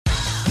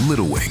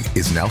Little Wing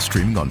is now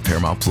streaming on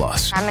Paramount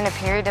Plus. I'm in a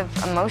period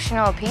of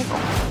emotional upheaval.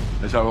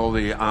 Is that all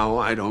the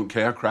I don't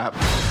care crap?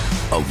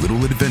 A little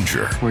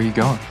adventure. Where are you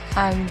going?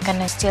 I'm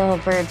gonna steal a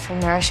bird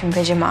from the Russian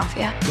pigeon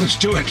mafia. Let's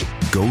do it.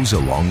 Goes a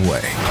long way.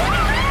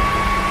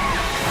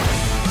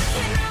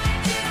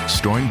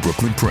 Starring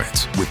Brooklyn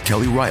Prince with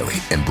Kelly Riley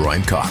and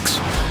Brian Cox.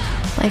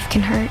 Life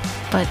can hurt,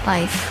 but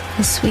life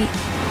is sweet.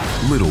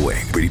 Little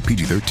Wing, rated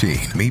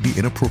PG-13, may be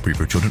inappropriate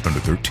for children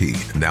under 13.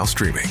 Now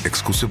streaming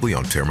exclusively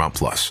on Paramount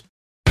Plus.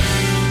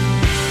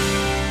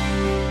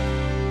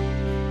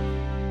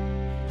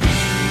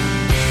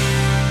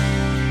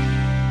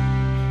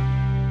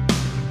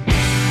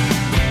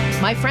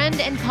 My friend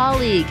and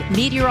colleague,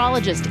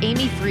 meteorologist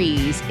Amy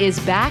Freeze, is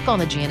back on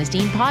the Janice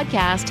Dean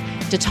podcast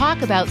to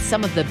talk about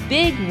some of the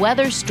big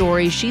weather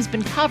stories she's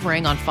been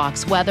covering on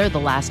Fox Weather the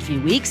last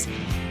few weeks.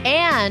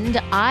 And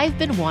I've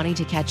been wanting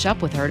to catch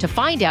up with her to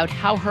find out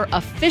how her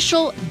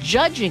official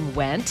judging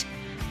went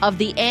of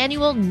the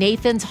annual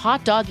Nathan's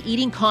Hot Dog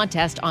Eating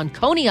Contest on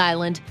Coney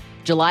Island,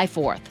 July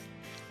 4th.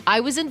 I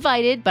was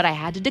invited, but I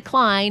had to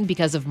decline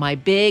because of my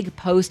big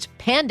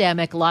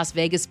post-pandemic Las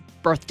Vegas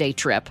birthday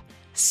trip.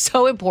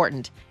 So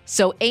important.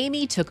 So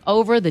Amy took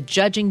over the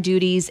judging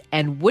duties,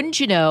 and wouldn't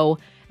you know,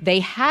 they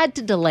had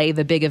to delay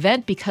the big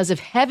event because of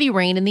heavy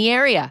rain in the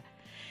area.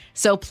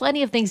 So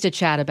plenty of things to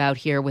chat about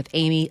here with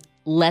Amy.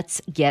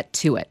 Let's get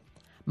to it.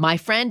 My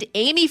friend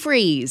Amy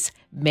Freeze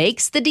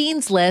makes the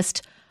Dean's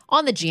List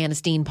on the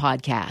Janice Dean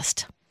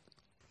podcast.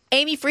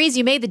 Amy Freeze,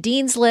 you made the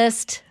Dean's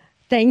List.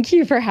 Thank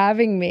you for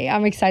having me.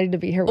 I'm excited to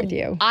be here with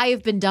you. I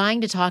have been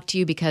dying to talk to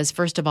you because,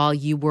 first of all,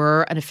 you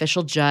were an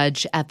official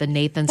judge at the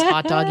Nathan's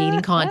Hot Dog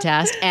Eating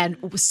Contest. And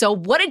so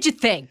what did you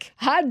think?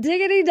 Hot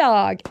diggity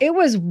dog. It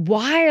was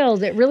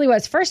wild. It really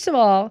was. First of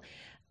all,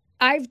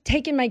 I've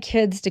taken my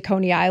kids to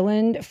Coney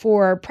Island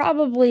for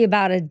probably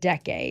about a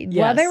decade.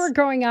 Yes. While they were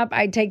growing up,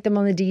 I'd take them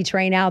on the D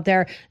train out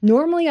there,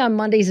 normally on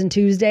Mondays and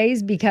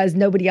Tuesdays because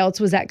nobody else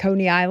was at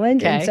Coney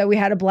Island. Okay. And so we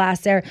had a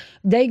blast there.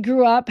 They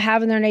grew up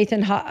having their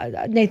Nathan's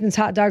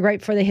hot dog right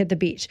before they hit the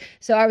beach.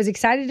 So I was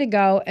excited to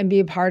go and be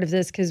a part of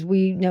this because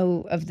we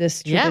know of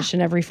this tradition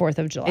every 4th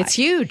of July. It's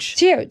huge.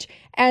 It's huge.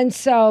 And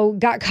so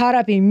got caught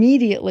up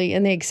immediately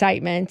in the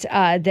excitement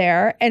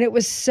there. And it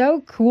was so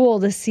cool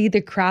to see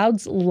the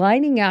crowds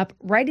lining up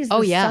right as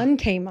the sun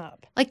came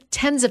up. Like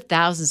tens of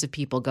thousands of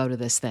people go to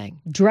this thing.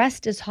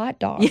 Dressed as hot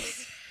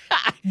dogs.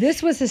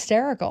 This was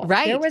hysterical.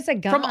 Right. There was a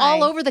guy. From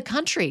all over the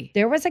country.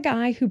 There was a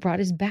guy who brought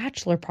his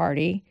bachelor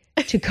party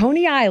to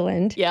Coney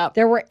Island. Yep.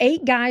 There were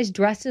 8 guys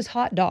dressed as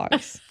hot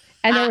dogs.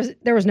 And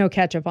there was no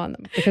ketchup on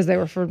them because they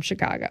were from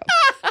Chicago.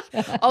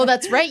 Oh,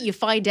 that's right. You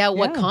find out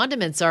what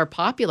condiments are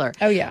popular.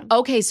 Oh, yeah.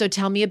 Okay, so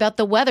tell me about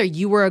the weather.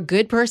 You were a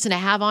good person to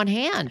have on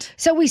hand.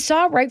 So we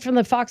saw right from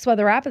the Fox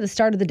Weather app at the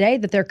start of the day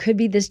that there could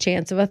be this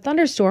chance of a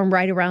thunderstorm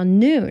right around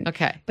noon.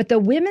 Okay. But the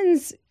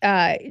women's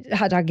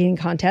hot dog eating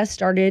contest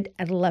started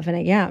at 11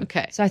 a.m.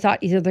 Okay. So I thought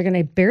either they're going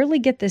to barely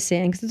get this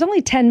in because it's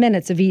only 10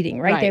 minutes of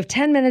eating, right? They have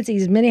 10 minutes to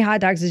eat as many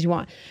hot dogs as you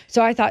want.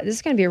 So I thought this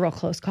is going to be a real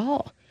close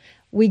call.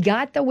 We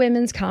got the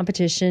women's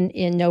competition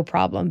in no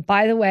problem.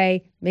 By the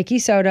way, Mickey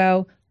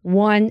Soto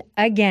won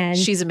again.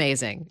 She's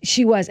amazing.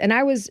 She was. And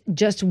I was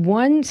just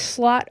one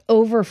slot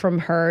over from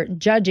her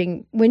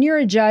judging. When you're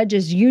a judge,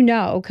 as you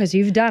know, because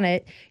you've done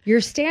it,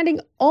 you're standing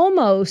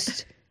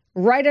almost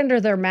right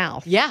under their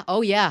mouth. Yeah.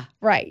 Oh, yeah.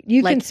 Right.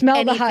 You Like can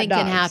smell the hot dogs. anything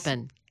can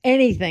happen.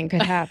 Anything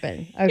could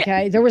happen.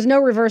 Okay. There was no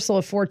reversal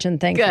of fortune,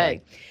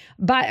 thankfully. Good.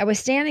 But I was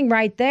standing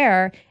right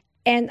there.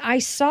 And I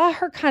saw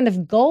her kind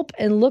of gulp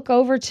and look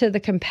over to the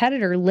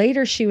competitor.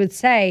 Later, she would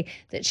say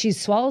that she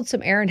swallowed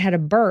some air and had a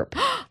burp,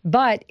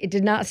 but it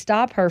did not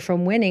stop her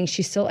from winning.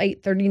 She still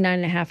ate 39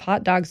 and a half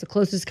hot dogs. The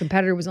closest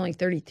competitor was only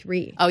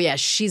 33. Oh, yeah.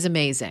 She's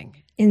amazing.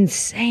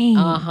 Insane.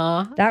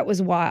 Uh-huh. That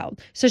was wild.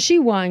 So she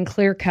won,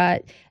 clear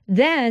cut.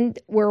 Then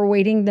we're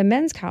awaiting the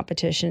men's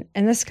competition,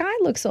 and the sky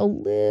looks a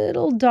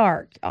little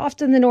dark.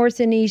 Off in the north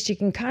and east, you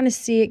can kind of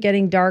see it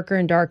getting darker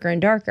and darker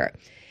and darker.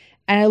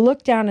 And I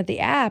look down at the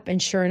app, and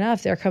sure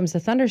enough, there comes the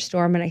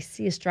thunderstorm, and I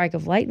see a strike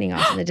of lightning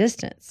off in the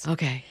distance.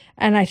 Okay.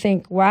 And I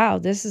think, wow,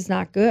 this is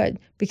not good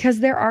because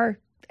there are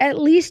at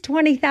least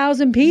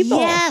 20,000 people.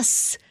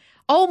 Yes.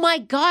 Oh, my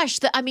gosh.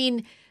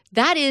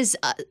 That is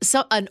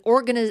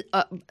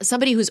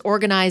somebody who's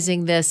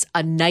organizing this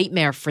a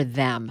nightmare for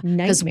them.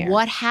 Because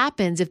what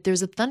happens if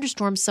there's a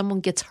thunderstorm,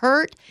 someone gets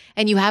hurt,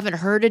 and you haven't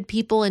herded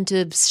people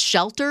into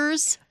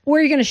shelters? Where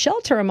are you going to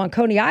shelter them on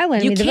Coney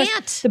Island? You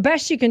can't. The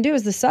best you can do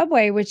is the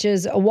subway, which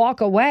is a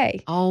walk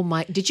away. Oh,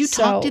 my. Did you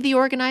talk to the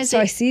organizers? So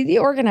I see the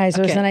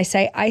organizers and I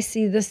say, I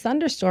see this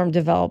thunderstorm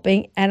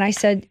developing. And I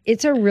said,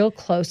 it's a real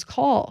close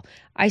call.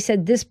 I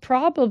said, this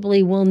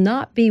probably will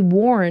not be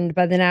warned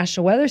by the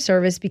National Weather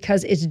Service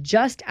because it's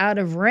just out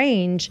of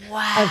range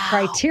of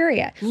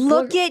criteria.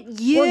 Look at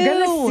you. We're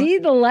going to see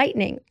the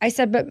lightning. I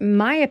said, but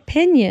my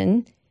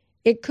opinion,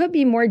 it could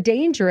be more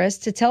dangerous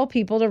to tell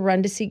people to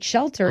run to seek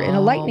shelter in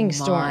a lightning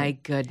storm. Oh, my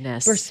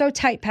goodness. We're so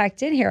tight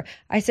packed in here.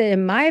 I said,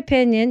 in my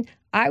opinion,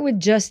 I would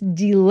just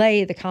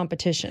delay the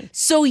competition.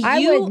 So I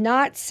would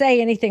not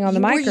say anything on the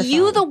microphone. Were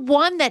you the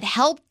one that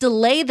helped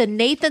delay the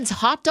Nathan's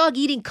hot dog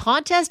eating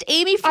contest,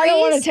 Amy Freeze? I don't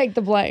want to take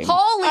the blame.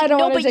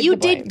 But you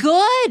did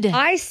good.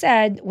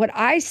 What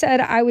I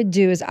said I would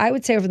do is I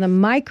would say over the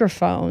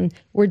microphone,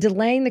 we're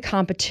delaying the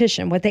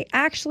competition. What they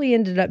actually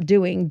ended up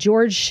doing,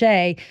 George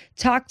Shea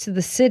talked to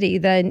the city.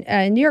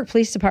 The New York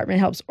Police Department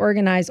helps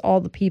organize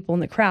all the people in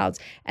the crowds.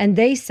 And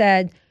they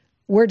said,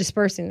 we're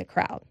dispersing the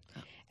crowd.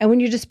 And when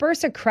you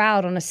disperse a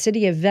crowd on a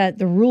city event,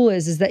 the rule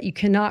is that you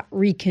cannot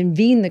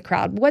reconvene the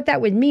crowd. What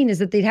that would mean is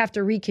that they'd have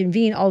to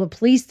reconvene all the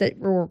police that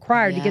were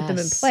required to get them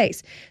in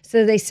place.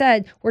 So they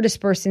said, we're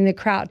dispersing the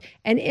crowd.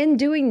 And in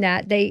doing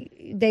that, they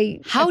do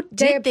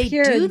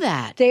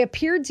that? They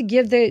appeared to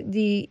give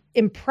the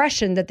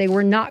impression that they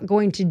were not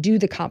going to do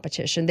the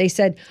competition. They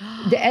said,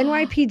 the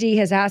NYPD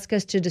has asked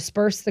us to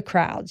disperse the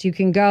crowds. You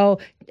can go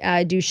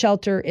do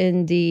shelter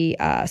in the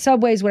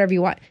subways, whatever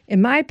you want.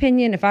 In my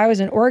opinion, if I was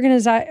an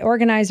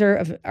organizer,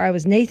 if I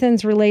was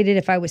Nathan's related,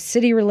 if I was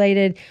city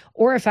related,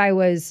 or if I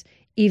was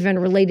even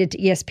related to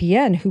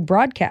ESPN, who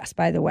broadcast,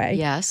 by the way,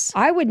 yes,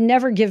 I would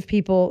never give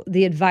people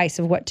the advice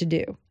of what to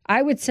do.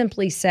 I would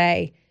simply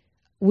say,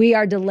 we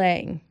are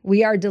delaying.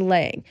 We are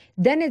delaying.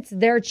 Then it's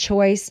their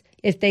choice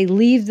if they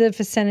leave the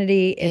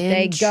vicinity, if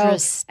they go.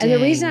 And the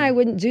reason I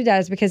wouldn't do that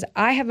is because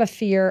I have a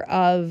fear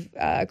of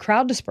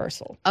crowd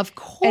dispersal. Of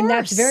course. And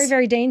that's very,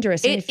 very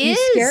dangerous. And if you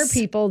scare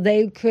people,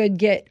 they could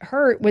get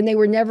hurt when they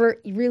were never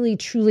really,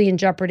 truly in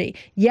jeopardy.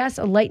 Yes,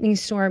 a lightning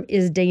storm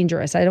is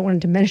dangerous. I don't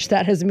want to diminish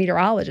that as a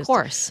meteorologist. Of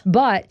course.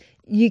 But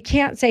you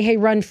can't say, hey,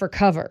 run for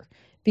cover.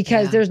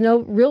 Because there's no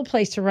real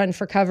place to run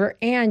for cover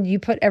and you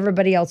put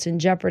everybody else in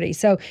jeopardy.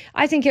 So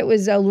I think it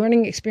was a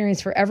learning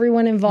experience for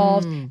everyone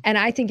involved. And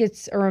I think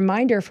it's a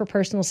reminder for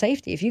personal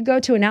safety. If you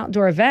go to an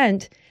outdoor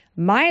event,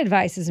 my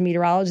advice as a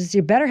meteorologist,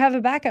 you better have a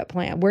backup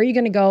plan. Where are you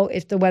going to go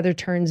if the weather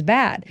turns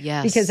bad?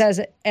 Yes. Because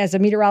as a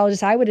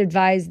meteorologist, I would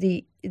advise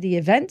the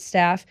event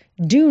staff,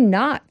 do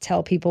not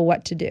tell people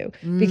what to do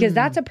because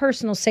that's a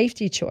personal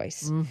safety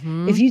choice.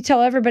 If you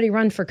tell everybody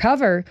run for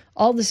cover,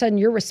 all of a sudden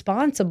you're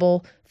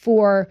responsible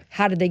for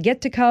how did they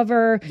get to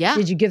cover? Yeah.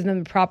 Did you give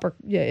them the proper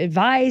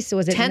advice?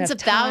 Was it tens of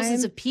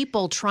thousands of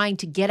people trying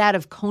to get out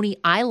of Coney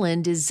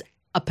Island is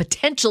a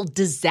potential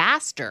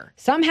disaster.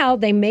 Somehow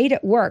they made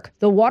it work.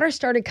 The water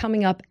started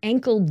coming up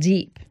ankle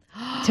deep.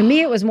 To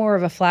me, it was more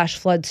of a flash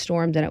flood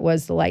storm than it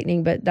was the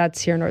lightning, but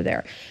that's here nor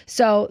there.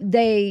 So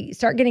they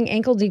start getting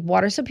ankle deep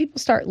water, so people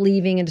start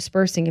leaving and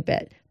dispersing a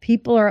bit.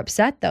 People are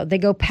upset, though. They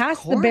go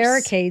past the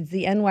barricades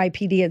the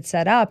NYPD had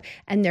set up,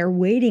 and they're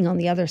waiting on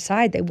the other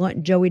side. They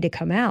want Joey to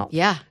come out.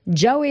 Yeah.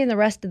 Joey and the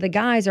rest of the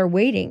guys are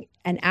waiting.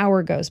 An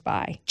hour goes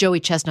by. Joey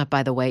Chestnut,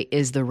 by the way,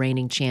 is the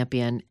reigning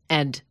champion.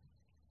 And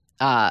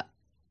what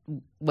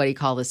do you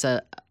call this?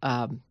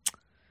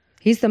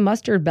 He's the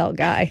mustard belt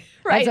guy.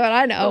 Right. That's what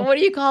I know. Well, what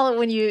do you call it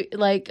when you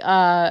like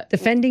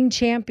defending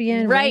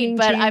champion? Right,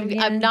 but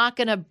champion, I'm not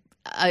gonna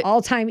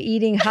all-time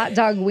eating hot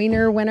dog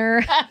wiener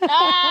winner.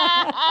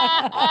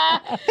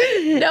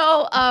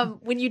 No,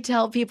 when you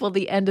tell people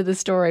the end of the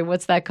story,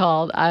 what's that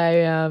called?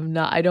 I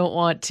don't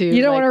want to.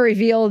 You don't want to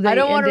reveal the I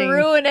don't want to ending.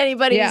 ruin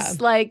anybody's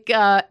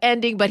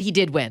ending, but he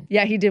did win.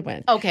 Yeah, he did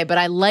win. Okay, but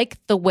I like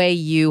the way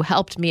you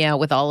helped me out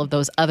with all of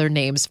those other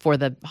names for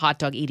the hot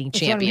dog eating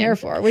champion.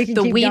 That's what I'm here for. We can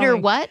the keep wiener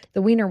going. what?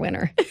 The wiener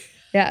winner.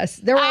 Yes,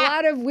 there were a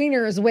lot of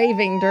wieners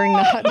waving during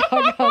the hot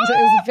dog contest. It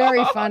was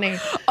very funny.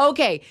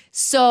 Okay,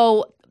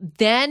 so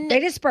then they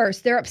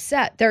disperse. They're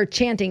upset. They're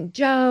chanting,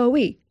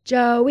 Joey,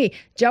 Joey.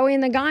 Joey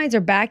and the guys are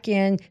back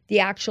in the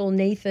actual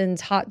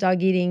Nathan's hot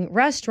dog eating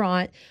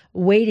restaurant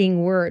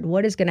waiting word.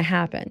 What is going to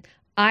happen?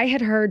 I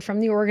had heard from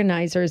the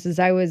organizers as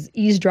I was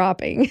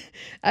eavesdropping,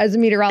 as a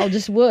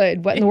meteorologist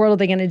would, what in the world are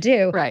they going to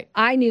do? Right.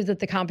 I knew that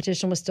the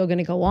competition was still going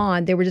to go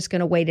on. They were just going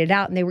to wait it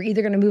out, and they were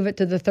either going to move it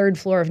to the third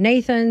floor of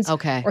Nathan's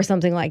or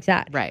something like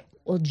that. Right.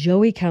 Well,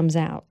 Joey comes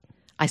out.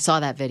 I saw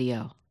that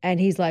video. And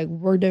he's like,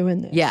 we're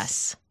doing this.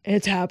 Yes.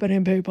 It's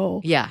happening,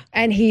 people. Yeah.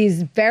 And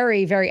he's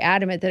very, very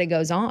adamant that it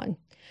goes on.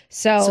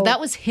 So that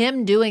was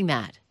him doing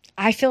that.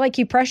 I feel like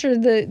he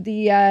pressured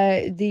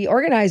the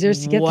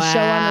organizers to get the show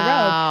on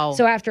the road.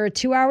 So after a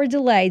 2-hour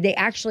delay, they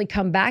actually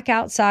come back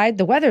outside.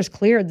 The weather's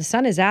cleared. The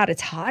sun is out.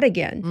 It's hot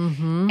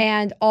again.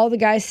 And all the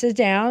guys sit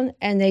down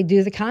and they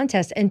do the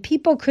contest. And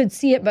people could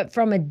see it, but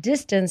from a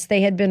distance,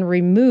 they had been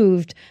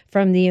removed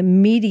from the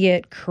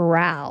immediate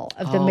corral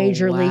of the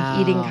Major League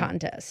Eating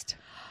Contest.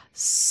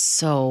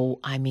 So,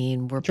 I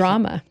mean, we're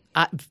drama.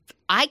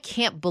 I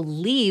can't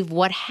believe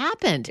what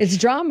happened. It's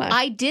drama.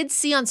 I did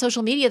see on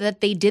social media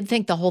that they did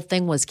think the whole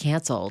thing was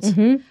canceled.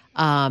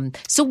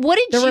 So what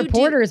did the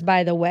reporters,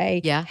 by the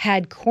way,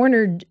 had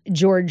cornered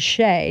George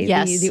Shea,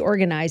 the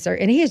organizer,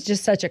 and he is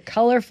just such a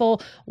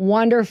colorful,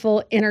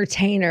 wonderful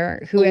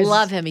entertainer who has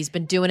love him. He's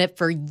been doing it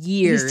for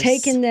years. He's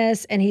taken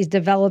this and he's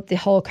developed the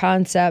whole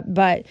concept,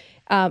 but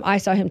I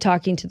saw him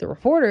talking to the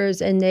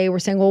reporters and they were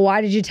saying, well, why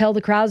did you tell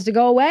the crowds to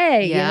go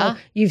away? Yeah. You know,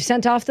 you've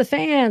sent off the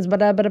fans,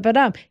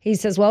 He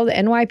says, well, the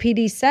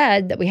NYPD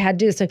said that we had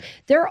to do this. So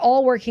they're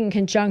all working in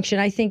conjunction.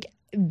 I think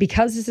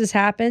because this has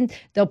happened,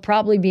 there'll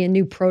probably be a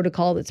new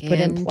protocol that's put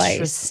in place.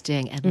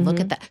 Interesting. And look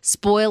at that.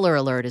 Spoiler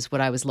alert is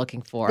what I was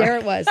looking for. There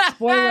it was.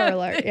 Spoiler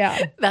alert.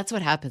 Yeah. That's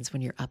what happens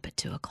when you're up at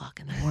 2:00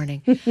 in the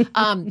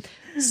morning.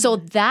 So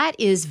that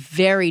is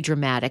very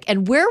dramatic.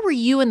 And where were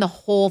you in the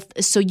whole?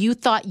 So you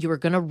thought you were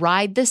going to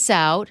ride this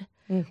out.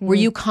 Were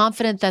you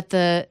confident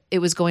that it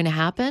was going to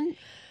happen?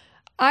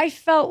 I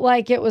felt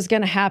like it was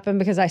going to happen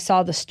because I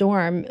saw the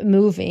storm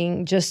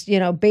moving just,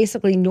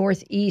 basically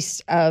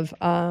northeast of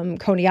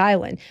Coney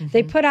Island.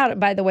 They put out,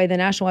 by the way, the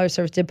National Weather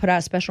Service did put out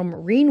a special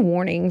marine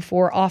warning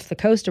for off the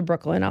coast of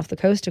Brooklyn, off the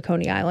coast of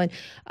Coney Island.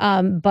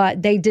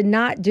 But they did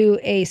not do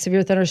a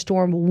severe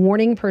thunderstorm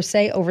warning per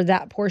se over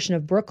that portion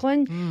of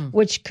Brooklyn,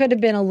 which could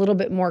have been a little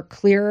bit more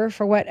clearer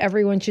for what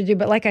everyone should do.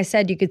 But like I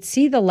said, you could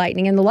see the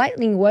lightning, and the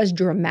lightning was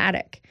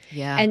dramatic.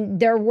 Yeah. And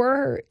there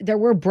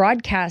were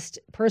broadcast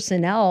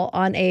personnel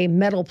on a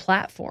metal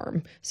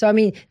platform. So, I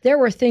mean, there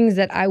were things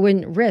that I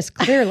wouldn't risk,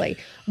 clearly.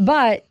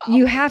 But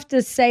you have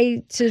to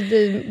say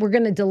we're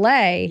going to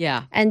delay.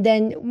 Yeah. And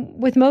then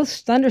with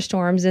most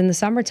thunderstorms in the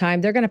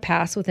summertime, they're going to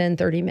pass within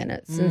 30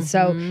 minutes. And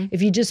so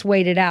if you just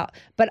wait it out.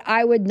 But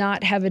I would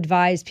not have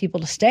advised people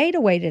to stay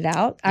to wait it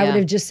out. I would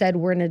have just said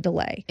we're in a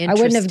delay. I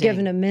wouldn't have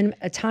given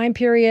a time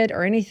period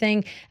or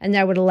anything. And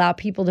that would allow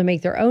people to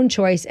make their own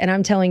choice. And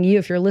I'm telling you,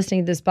 if you're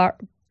listening to this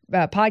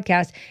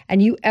podcast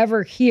and you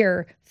ever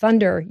hear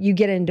thunder, you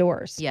get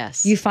indoors.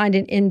 Yes. You find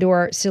an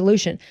indoor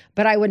solution.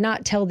 But I would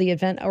not tell the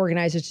event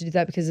organizers to do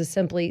that because it's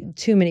simply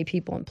too many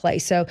people in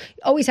place. So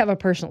always have a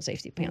personal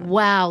safety plan.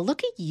 Wow,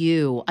 look at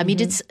you. I mean,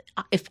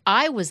 if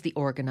I was the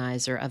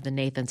organizer of the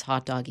Nathan's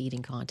hot dog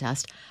eating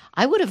contest,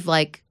 I would have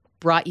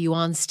brought you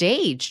on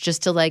stage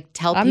just to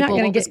tell people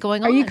what was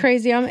going on. Are you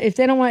crazy? If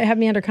they don't want to have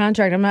me under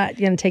contract, I'm not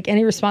going to take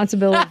any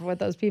responsibility for what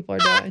those people are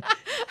doing.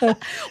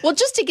 Well,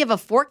 just to give a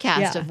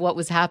forecast of what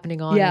was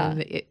happening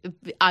on.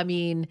 I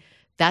mean,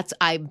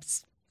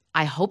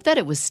 I hope that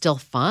it was still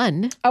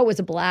fun. Oh, it was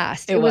a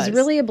blast. It was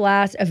really a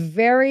blast. A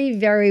very,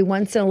 very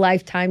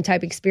once-in-a-lifetime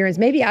type experience.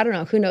 Maybe, I don't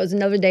know, who knows,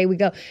 another day we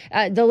go.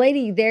 The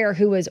lady there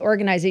who was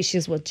organizing, she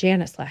was with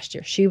Janice last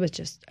year. She was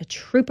just a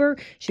trooper.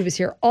 She was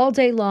here all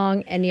day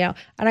long. And, and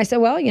I said,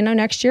 well,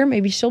 next year,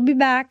 maybe she'll be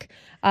back.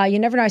 You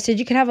never know. I said,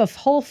 you could have a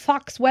whole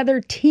Fox Weather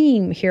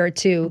team here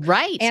to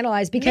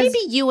analyze. Because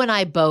maybe you and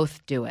I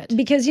both do it.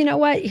 Because you know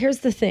what? Here's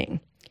the thing.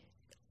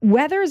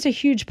 Weather is a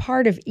huge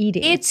part of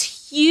eating.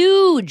 It's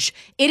huge.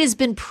 It has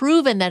been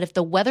proven that if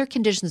the weather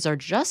conditions are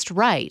just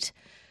right,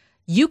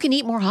 you can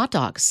eat more hot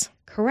dogs.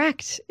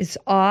 Correct. It's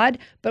odd.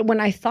 But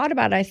when I thought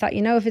about it, I thought,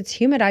 if it's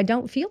humid, I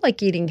don't feel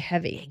like eating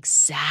heavy.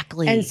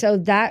 Exactly. And so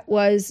that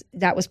was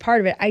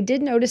part of it. I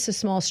did notice a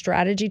small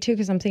strategy too,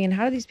 because I'm thinking,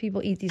 how do these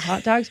people eat these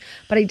hot dogs?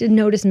 But I did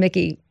notice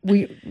Mickey,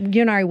 you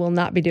and I will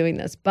not be doing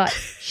this, but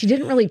she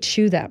didn't really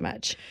chew that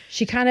much.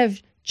 She kind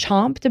of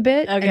chomped a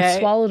bit and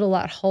swallowed a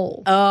lot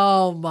whole.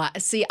 Oh my.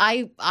 See,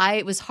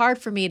 it was hard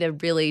for me to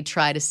really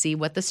try to see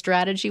what the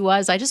strategy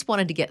was. I just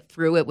wanted to get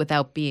through it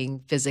without being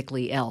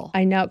physically ill.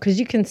 I know, because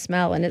you can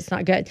smell and it's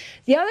not good.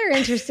 The other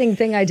interesting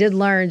thing I did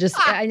learn,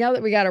 I know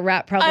that we got to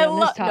wrap probably on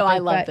this topic. No, I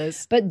love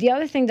this. But the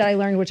other thing that I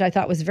learned, which I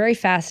thought was very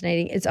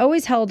fascinating, it's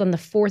always held on the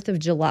 4th of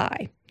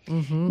July.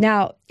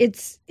 Now,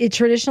 it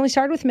traditionally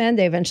started with men.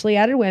 They eventually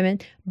added women.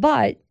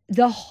 But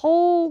the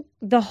whole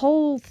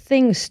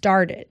thing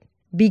started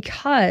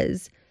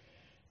because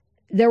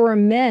there were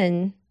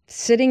men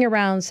sitting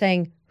around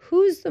saying,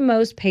 who's the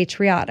most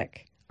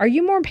patriotic? Are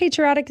you more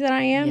patriotic than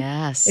I am?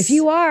 Yes. If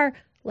you are,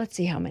 let's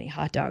see how many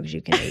hot dogs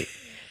you can eat.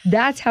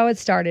 That's how it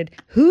started.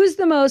 Who's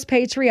the most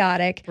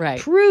patriotic? Right.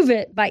 Prove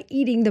it by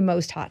eating the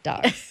most hot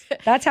dogs.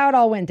 That's how it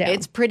all went down.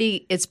 It's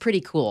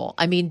pretty cool.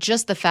 I mean,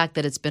 just the fact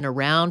that it's been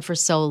around for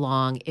so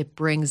long, it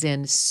brings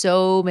in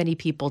so many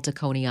people to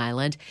Coney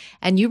Island.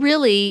 And you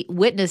really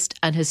witnessed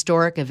an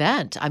historic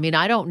event. I mean,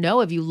 I don't know.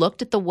 Have you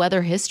looked at the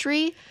weather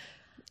history?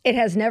 It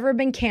has never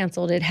been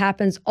canceled. It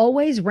happens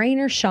always, rain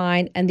or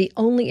shine, and the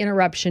only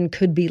interruption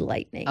could be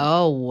lightning.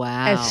 Oh,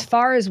 wow. As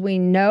far as we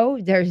know,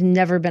 there's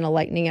never been a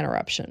lightning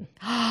interruption.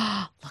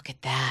 Look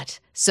at that.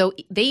 So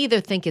they either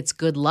think it's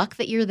good luck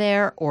that you're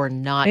there or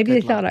not. Maybe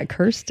good they thought luck. I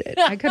cursed it.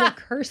 I could have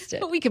cursed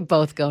it. We could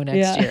both go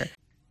next year.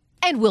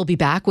 And we'll be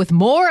back with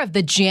more of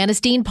the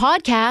Janice Dean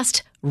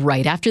podcast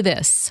right after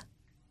this.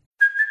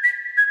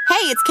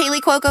 Hey, it's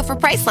Kaylee Cuoco for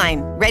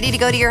Priceline. Ready to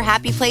go to your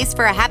happy place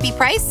for a happy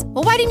price?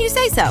 Well, why didn't you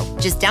say so?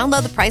 Just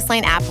download the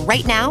Priceline app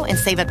right now and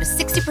save up to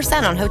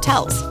 60% on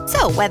hotels.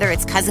 So whether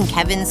it's Cousin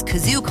Kevin's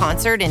Kazoo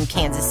Concert in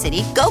Kansas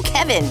City, go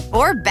Kevin,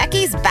 or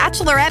Becky's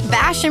Bachelorette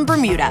Bash in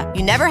Bermuda,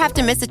 you never have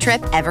to miss a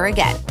trip ever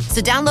again.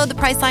 So download the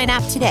Priceline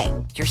app today.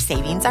 Your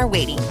savings are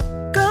waiting.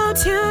 Go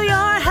to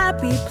your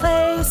happy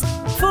place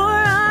for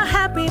a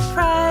happy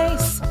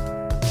price.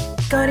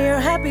 Go to your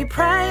happy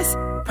price,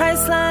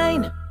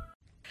 Priceline.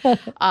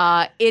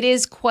 It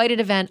is quite an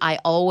event. I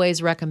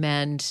always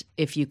recommend,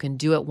 if you can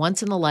do it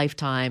once in a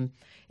lifetime,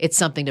 it's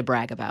something to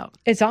brag about.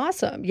 It's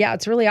awesome. Yeah,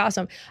 it's really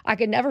awesome. I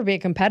could never be a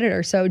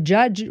competitor, so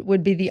Judge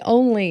would be the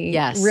only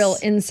real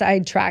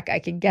inside track I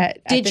could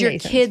get. Did your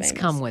Nathan's kids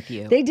Famous. come with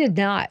you? They did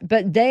not,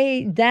 but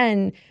they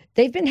then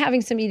They've been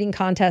having some eating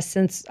contests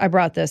since I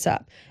brought this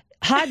up.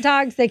 Hot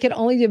dogs, they could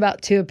only do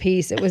about 2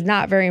 apiece. It was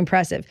not very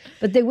impressive.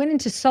 But they went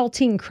into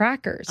saltine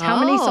crackers. How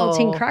many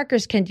saltine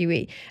crackers can you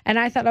eat? And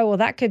I thought, well,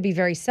 that could be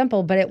very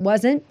simple, but it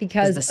wasn't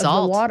because of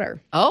the water.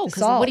 Oh,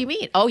 because what do you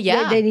mean? Oh,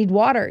 yeah. They need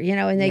water,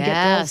 and they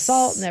get the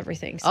salt and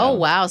everything. So. Oh,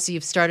 wow. So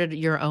you've started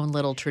your own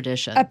little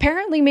tradition.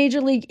 Apparently, Major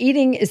League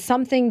Eating is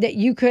something that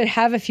you could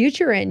have a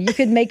future in. You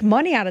could make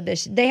money out of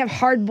this. They have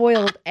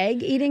hard-boiled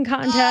egg eating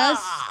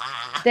contests.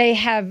 They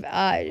have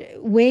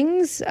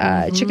wings,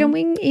 chicken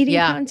wing eating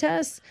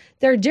contests.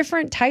 There are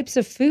different types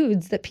of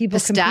foods that people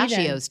compete in.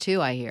 Pistachios,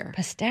 too, I hear.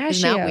 Pistachios.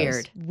 Isn't that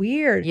weird?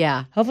 Weird.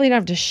 Yeah. Hopefully you don't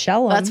have to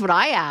shell them. That's what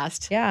I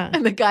asked. Yeah.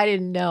 And the guy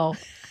didn't know.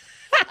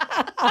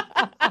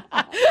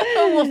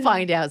 We'll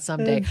find out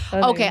someday.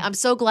 Okay, I'm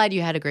so glad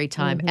you had a great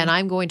time. And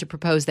I'm going to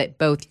propose that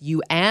both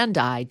you and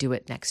I do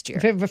it next year.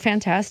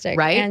 Fantastic.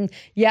 Right? And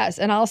yes,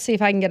 and I'll see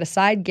if I can get a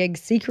side gig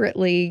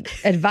secretly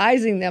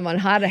advising them on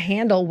how to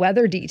handle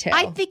weather detail.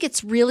 I think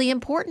it's really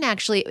important,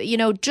 actually.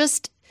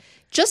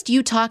 Just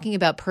you talking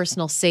about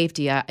personal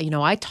safety,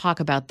 I talk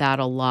about that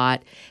a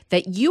lot,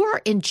 that you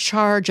are in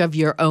charge of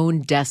your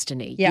own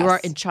destiny. Yes. You are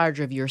in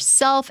charge of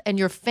yourself and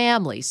your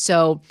family.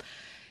 So,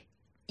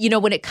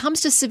 when it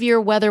comes to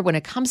severe weather, when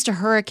it comes to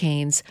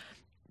hurricanes,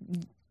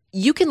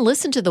 you can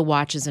listen to the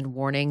watches and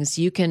warnings.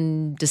 You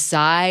can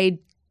decide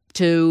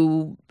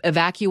to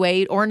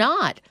evacuate or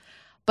not.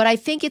 But I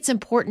think it's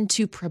important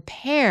to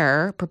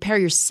prepare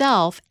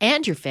yourself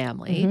and your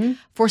family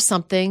for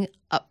something,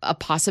 a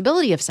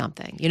possibility of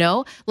something,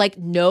 like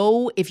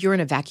know if you're in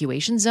an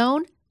evacuation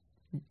zone,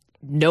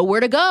 know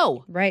where to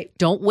go. Right.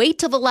 Don't wait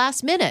till the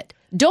last minute.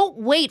 Don't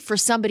wait for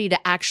somebody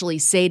to actually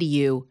say to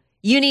you,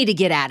 you need to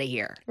get out of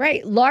here.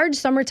 Right. Large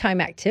summertime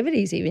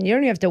activities even. You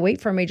don't even have to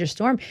wait for a major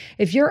storm.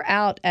 If you're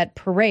out at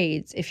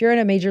parades, if you're in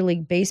a Major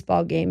League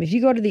Baseball game, if you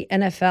go to the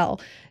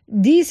NFL,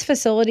 these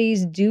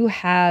facilities do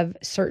have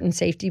certain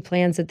safety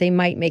plans that they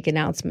might make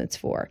announcements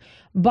for.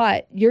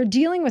 But you're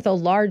dealing with a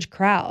large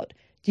crowd.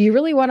 Do you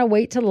really want to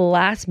wait till the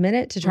last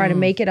minute to try to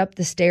make it up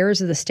the stairs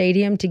of the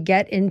stadium to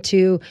get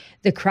into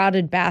the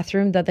crowded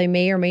bathroom that they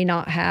may or may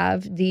not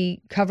have, the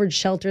covered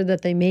shelter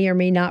that they may or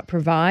may not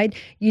provide?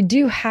 You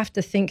do have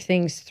to think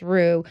things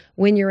through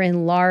when you're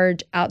in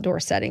large outdoor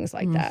settings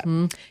like that.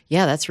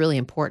 Yeah, that's really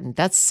important.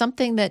 That's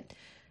something that,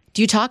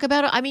 do you talk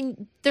about it? I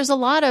mean, there's a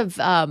lot of,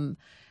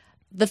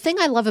 the thing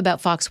I love about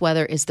Fox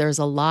Weather is there's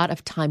a lot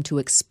of time to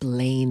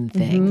explain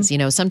things.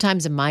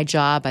 Sometimes in my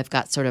job, I've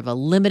got sort of a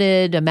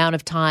limited amount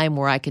of time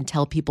where I can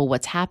tell people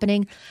what's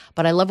happening.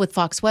 But I love with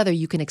Fox Weather,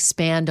 you can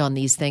expand on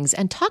these things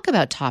and talk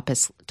about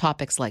topics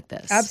like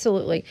this.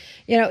 Absolutely.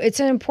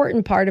 It's an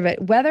important part of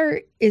it.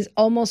 Weather is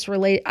almost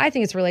related. I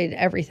think it's related to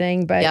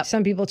everything, but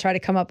some people try to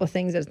come up with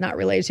things that's not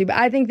related to. But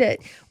I think that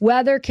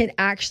weather can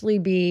actually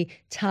be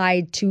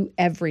tied to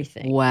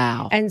everything.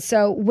 Wow. And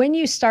so when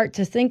you start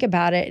to think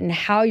about it and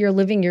how you're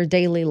living your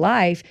daily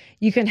life,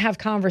 you can have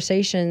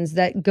conversations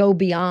that go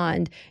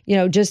beyond,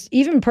 just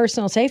even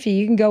personal safety.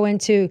 You can go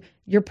into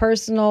your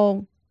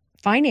personal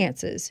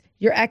finances,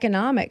 your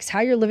economics, how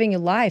you're living your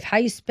life, how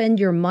you spend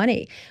your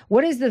money.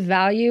 What is the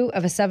value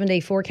of a 7-day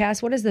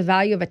forecast? What is the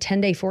value of a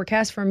 10-day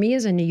forecast? For me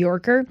as a New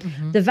Yorker,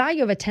 the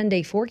value of a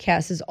 10-day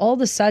forecast is all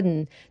of a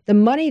sudden the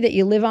money that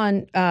you live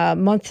on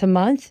month to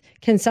month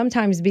can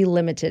sometimes be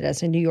limited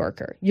as a New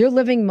Yorker. You're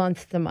living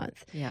month to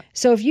month. Yeah.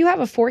 So if you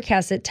have a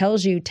forecast that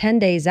tells you 10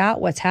 days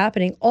out what's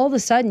happening, all of a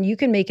sudden you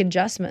can make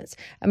adjustments.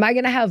 Am I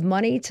going to have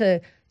money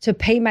to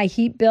pay my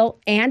heat bill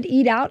and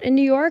eat out in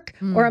New York?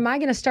 Or am I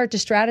going to start to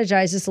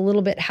strategize just a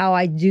little bit how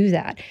I do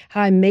that,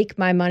 how I make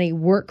my money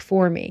work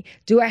for me?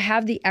 Do I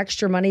have the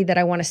extra money that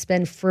I want to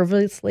spend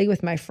frivolously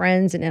with my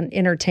friends and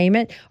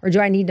entertainment? Or do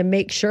I need to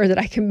make sure that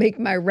I can make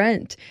my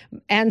rent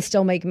and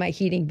still make my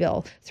heating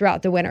bill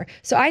throughout the winter?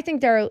 So I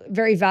think there are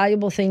very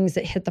valuable things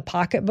that hit the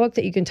pocketbook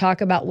that you can talk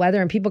about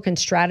weather and people can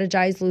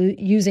strategize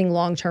using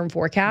long-term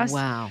forecasts.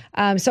 Wow.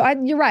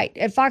 You're right.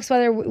 At Fox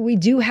Weather, we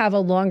do have a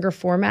longer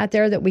format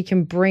there that we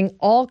can bring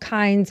all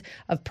kinds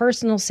of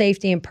personal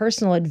safety and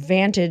personal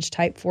advantage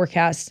type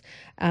forecast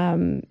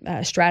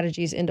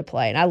strategies into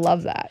play. And I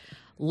love that.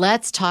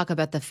 Let's talk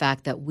about the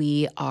fact that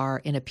we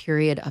are in a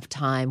period of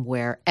time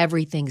where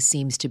everything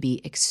seems to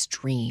be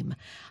extreme.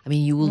 I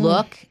mean, you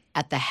look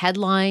at the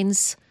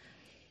headlines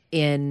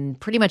in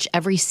pretty much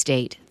every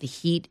state. The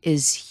heat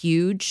is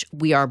huge.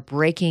 We are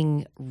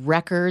breaking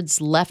records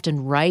left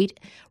and right.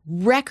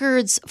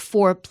 Records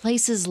for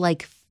places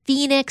like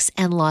Phoenix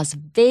and Las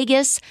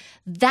Vegas.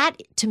 That,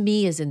 to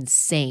me, is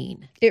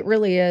insane. It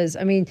really is.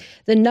 I mean,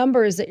 the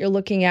numbers that you're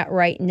looking at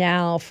right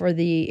now for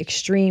the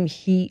extreme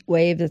heat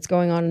wave that's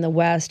going on in the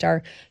West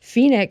are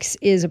Phoenix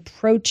is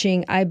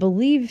approaching, I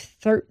believe,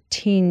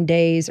 13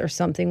 days or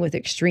something with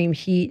extreme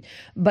heat,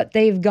 but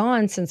they've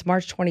gone since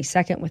March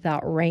 22nd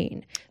without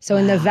rain. So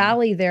in the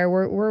valley there,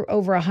 we're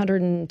over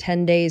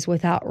 110 days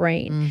without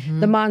rain.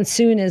 The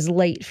monsoon is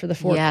late for the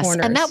Four Corners.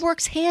 And that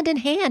works hand in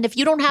hand. If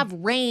you don't have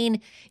rain,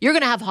 you're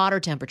going to have hotter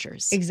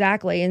temperatures.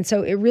 Exactly. And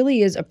so it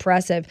really is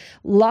oppressive.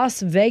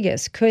 Las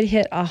Vegas could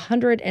hit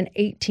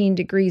 118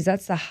 degrees.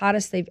 That's the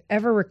hottest they've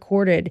ever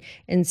recorded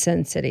in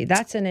Sin City.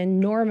 That's an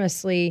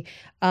enormously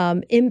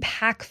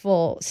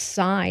impactful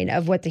sign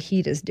of what the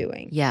heat is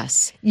doing.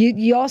 Yes.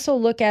 You also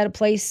look at a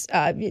place,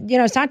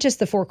 it's not just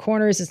the Four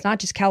Corners. It's not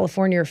just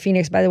California or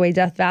Phoenix. By the way,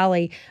 Death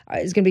Valley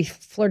is going to be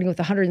flirting with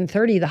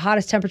 130. The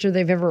hottest temperature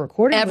they've ever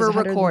recorded was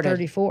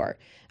 134.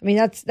 I mean,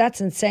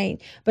 that's insane.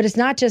 But it's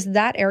not just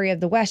that area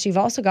of the West. You've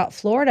also got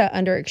Florida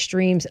under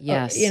extremes,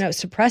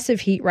 suppressive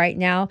heat right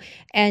now.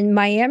 And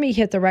Miami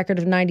hit the record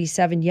of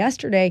 97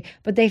 yesterday,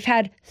 but they've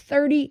had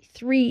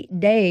 33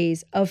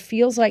 days of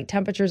feels like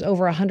temperatures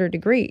over 100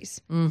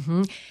 degrees.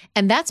 Mm-hmm.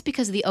 And that's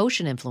because of the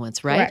ocean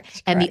influence, right?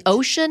 Correct. And the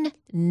ocean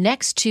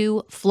next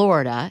to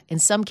Florida, in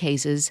some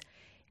cases,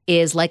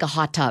 is like a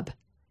hot tub.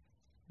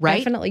 Right?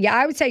 Definitely. Yeah,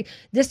 I would say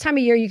this time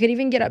of year, you could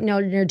even get up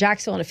near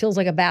Jacksonville and it feels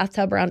like a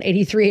bathtub around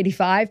 83,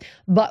 85.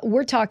 But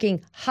we're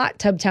talking hot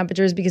tub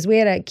temperatures because we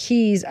had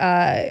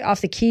a off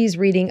the Keys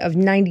reading of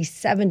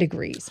 97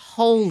 degrees.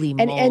 Holy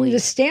moly. And the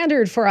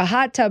standard for a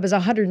hot tub is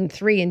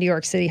 103 in New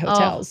York City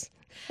hotels.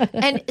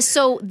 And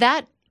so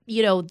that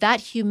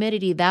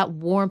humidity, that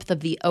warmth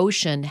of the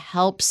ocean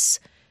helps,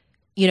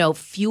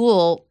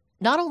 fuel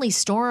not only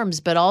storms,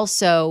 but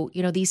also,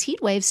 these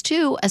heat waves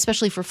too,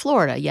 especially for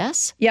Florida,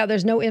 yes? Yeah,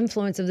 there's no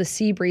influence of the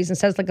sea breeze.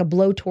 Instead, it's like a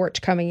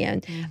blowtorch coming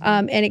in.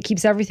 And it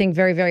keeps everything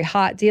very, very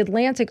hot. The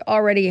Atlantic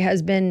already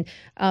has been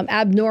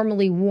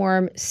abnormally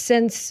warm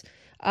since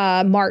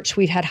March.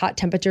 We've had hot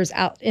temperatures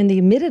out in the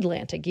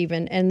mid-Atlantic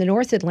even, and the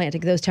North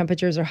Atlantic. Those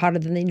temperatures are hotter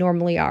than they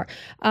normally are.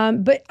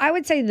 But I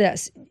would say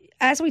this,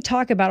 as we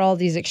talk about all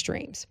these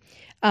extremes,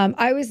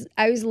 I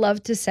always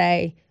love to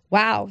say,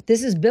 wow,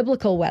 this is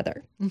biblical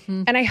weather.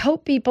 And I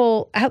hope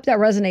that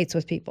resonates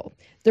with people.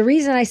 The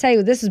reason I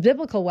say this is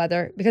biblical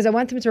weather, because I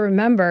want them to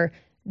remember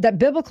that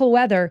biblical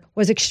weather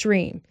was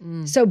extreme.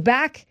 So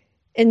back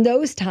in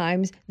those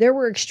times, there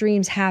were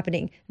extremes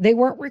happening. They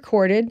weren't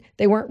recorded.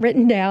 They weren't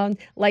written down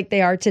like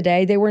they are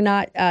today. They were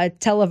not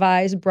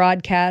televised,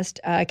 broadcast,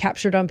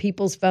 captured on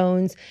people's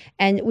phones.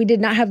 And we did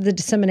not have the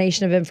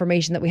dissemination of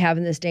information that we have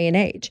in this day and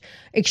age.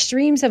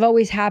 Extremes have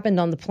always happened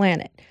on the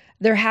planet.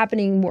 They're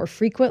happening more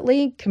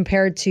frequently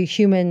compared to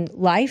human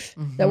life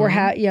that we're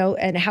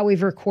and how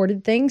we've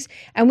recorded things.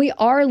 And we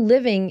are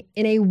living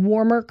in a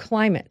warmer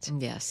climate.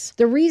 Yes.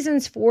 The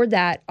reasons for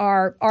that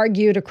are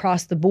argued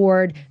across the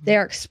board. They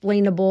are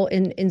explainable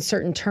in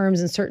certain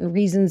terms and certain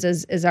reasons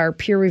as our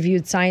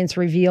peer-reviewed science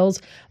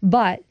reveals.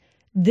 But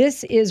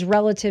this is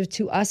relative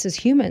to us as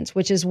humans,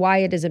 which is why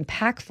it is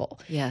impactful.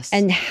 Yes.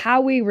 And how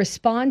we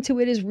respond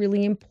to it is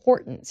really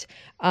important.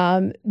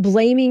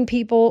 Blaming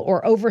people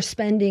or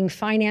overspending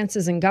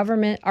finances and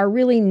government are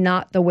really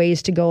not the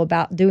ways to go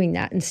about doing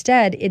that.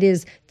 Instead, it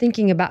is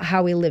thinking about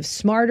how we live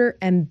smarter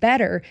and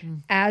better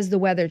as the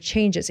weather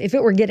changes. If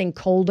it were getting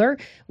colder,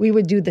 we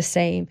would do the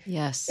same.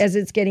 Yes. As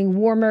it's getting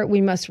warmer, we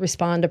must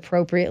respond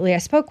appropriately. I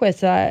spoke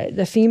with the head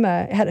of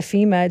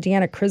FEMA,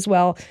 Deanna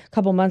Criswell, a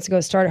couple months ago,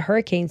 started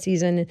hurricane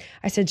season. And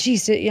I said,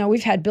 geez,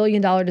 we've had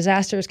billion-dollar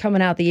disasters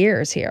coming out the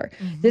ears here.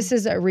 This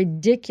is a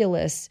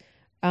ridiculous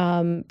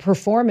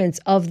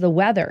performance of the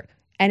weather,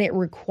 and it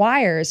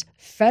requires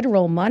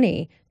federal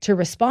money to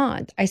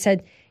respond. I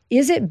said,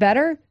 is it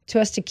better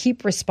to us to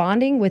keep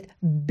responding with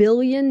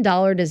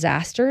billion-dollar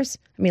disasters?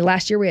 I mean,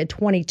 last year we had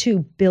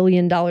 $22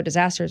 billion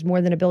disasters, more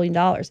than $1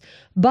 billion.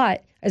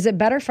 But is it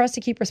better for us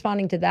to keep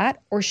responding to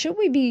that? Or should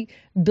we be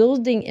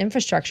building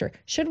infrastructure?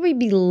 Should we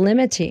be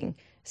limiting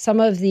some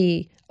of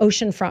the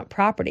oceanfront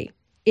property?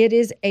 It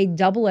is a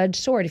double-edged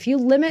sword. If you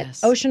limit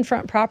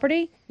oceanfront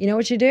property, you know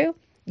what you do?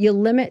 You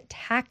limit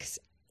tax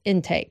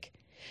intake.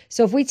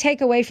 So if we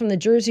take away from the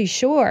Jersey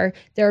Shore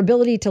their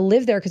ability to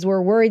live there because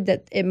we're worried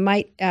that it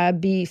might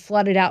be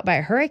flooded out by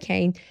a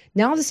hurricane,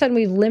 now all of a sudden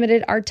we've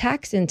limited our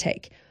tax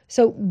intake.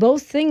 So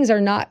both things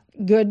are not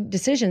good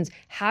decisions.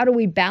 How do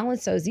we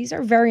balance those? These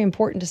are very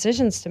important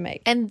decisions to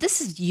make. And this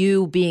is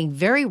you being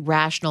very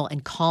rational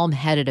and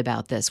calm-headed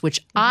about this,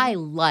 which I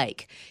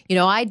like.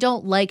 I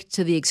don't like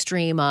to the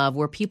extreme of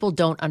where people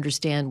don't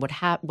understand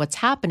what's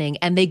happening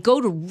and they go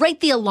to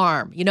write the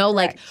alarm,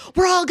 like,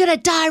 we're all going to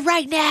die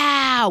right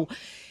now.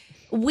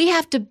 We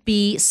have to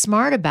be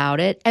smart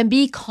about it and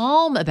be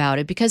calm about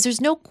it because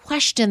there's no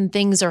question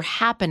things are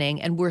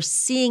happening and we're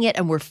seeing it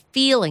and we're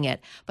feeling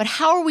it. But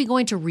how are we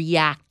going to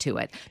react to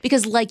it?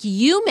 Because like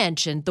you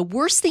mentioned, the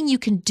worst thing you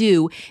can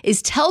do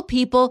is tell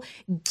people,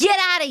 get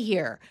out of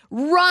here,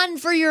 run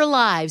for your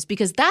lives,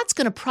 because that's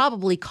going to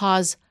probably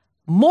cause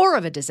more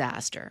of a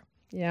disaster.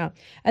 Yeah.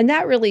 And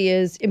that really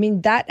is,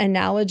 that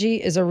analogy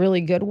is a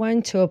really good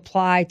one to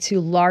apply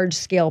to large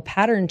scale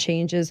pattern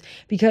changes,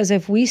 because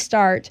if we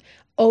start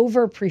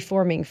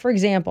over-preforming. For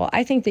example,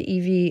 I think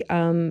the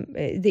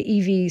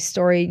EV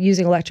story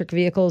using electric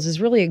vehicles is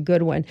really a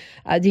good one.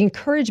 The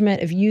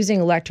encouragement of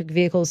using electric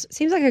vehicles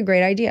seems like a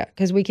great idea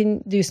because we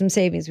can do some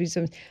savings.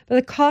 But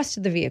the cost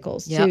of the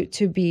vehicles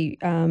to be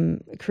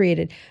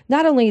created.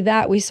 Not only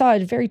that, we saw a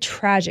very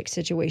tragic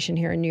situation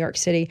here in New York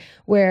City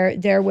where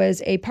there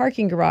was a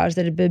parking garage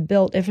that had been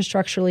built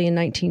infrastructurally in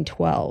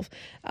 1912.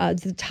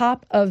 The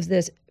top of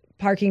this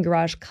parking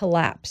garage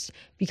collapsed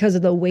because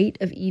of the weight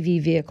of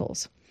EV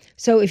vehicles.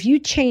 So if you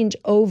change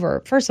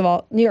over, first of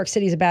all, New York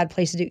City is a bad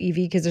place to do EV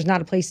because there's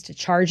not a place to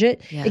charge it.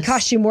 Yes. It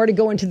costs you more to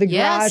go into the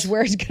garage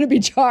where it's going to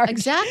be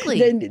charged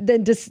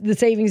than just the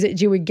savings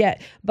that you would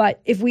get.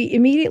 But if we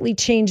immediately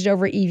changed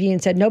over EV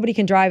and said nobody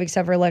can drive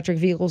except for electric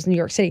vehicles in New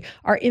York City,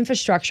 our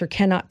infrastructure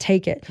cannot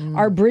take it.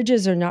 Our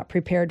bridges are not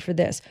prepared for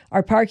this.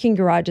 Our parking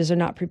garages are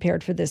not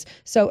prepared for this.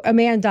 So a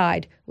man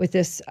died with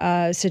this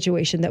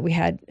situation that we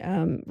had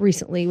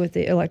recently with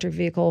the electric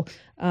vehicle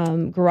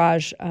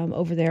garage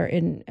over there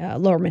in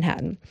Lower Manhattan.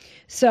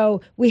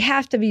 So we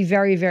have to be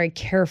very, very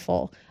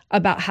careful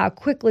about how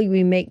quickly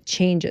we make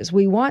changes.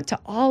 We want to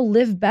all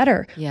live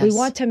better. Yes. We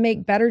want to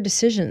make better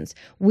decisions.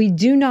 We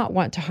do not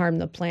want to harm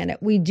the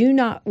planet. We do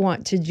not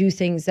want to do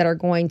things that are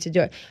going to do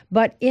it.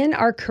 But in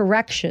our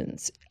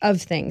corrections of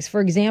things,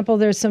 for example,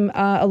 there's some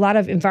a lot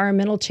of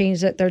environmental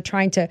change that they're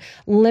trying to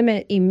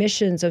limit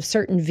emissions of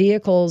certain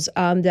vehicles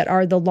that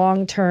are the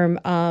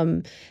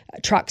long-term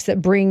trucks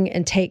that bring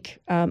and take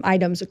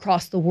items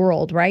across the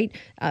world, right?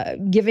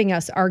 Giving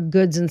us our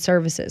goods and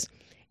services.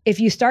 If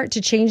you start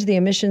to change the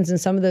emissions in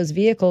some of those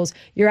vehicles,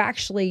 you're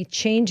actually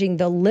changing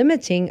the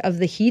limiting of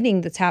the heating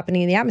that's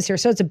happening in the atmosphere.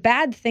 So it's a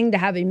bad thing to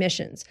have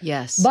emissions.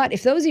 Yes. But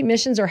if those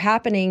emissions are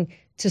happening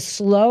to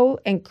slow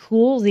and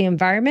cool the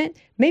environment,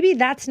 maybe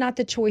that's not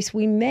the choice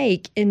we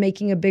make in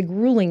making a big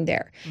ruling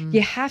there.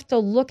 You have to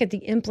look at the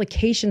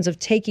implications of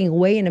taking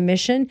away an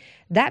emission.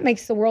 That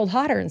makes the world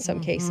hotter in some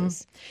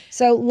cases.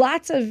 So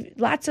lots of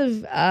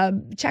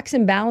checks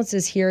and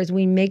balances here as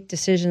we make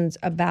decisions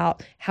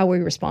about how we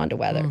respond to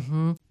weather.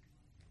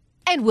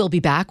 And we'll be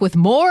back with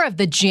more of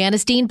the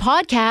Janice Dean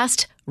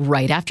podcast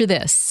right after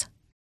this.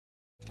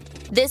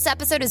 This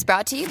episode is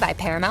brought to you by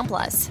Paramount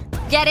Plus.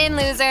 Get in,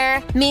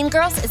 loser! Mean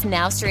Girls is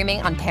now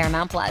streaming on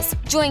Paramount Plus.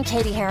 Join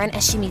Katie Heron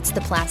as she meets the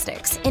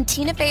plastics in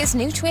Tina Fey's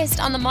new twist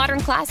on the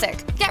modern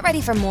classic. Get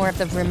ready for more of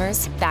the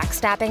rumors,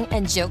 backstabbing,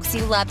 and jokes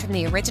you loved from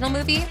the original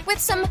movie with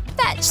some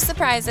fetch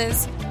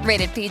surprises.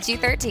 Rated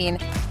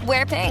PG-13.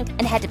 Wear pink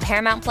and head to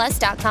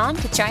ParamountPlus.com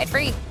to try it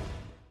free.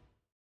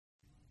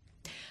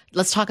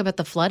 Let's talk about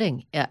the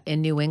flooding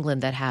in New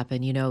England that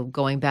happened,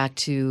 going back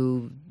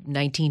to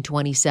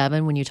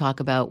 1927 when you talk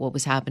about what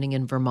was happening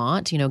in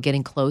Vermont,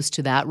 getting close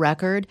to that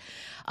record.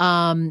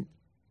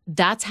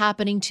 That's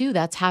happening too.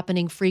 That's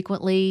happening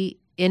frequently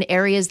in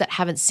areas that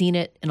haven't seen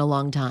it in a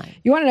long time.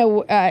 You want to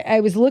know,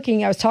 I was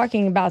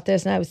talking about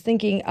this and I was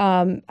thinking,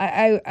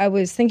 I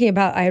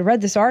had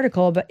read this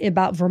article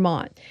about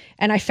Vermont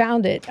and I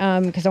found it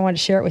because I wanted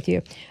to share it with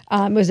you.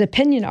 It was an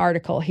opinion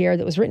article here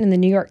that was written in the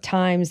New York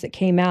Times that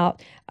came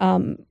out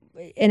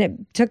and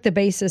it took the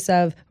basis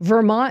of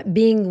Vermont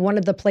being one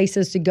of the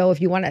places to go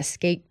if you want to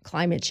escape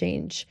climate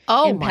change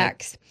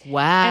impacts.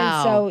 Wow.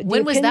 And so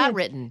when was that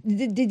written?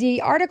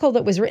 The article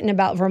that was written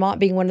about Vermont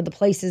being one of the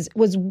places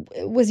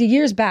was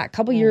years back, a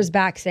couple years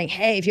back, saying,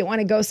 hey, if you want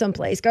to go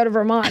someplace, go to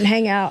Vermont and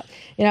hang out.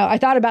 I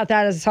thought about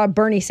that as I saw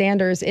Bernie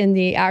Sanders in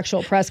the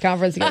actual press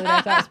conference the other day.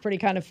 I thought it was pretty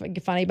kind of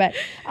funny. But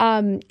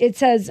it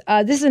says,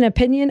 this is an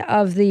opinion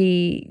of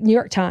the New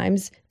York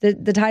Times.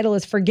 The title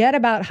is Forget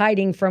About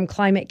Hiding from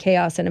Climate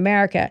Chaos in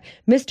America.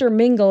 Mr.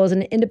 Mingle is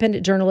an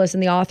independent journalist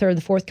and the author of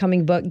the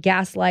forthcoming book,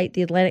 Gaslight,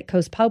 The Atlantic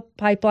Coast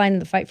Pipeline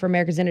and the Fight for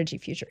America's Energy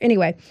Future.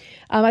 Anyway,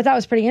 I thought it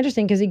was pretty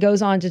interesting because he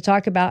goes on to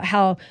talk about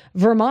how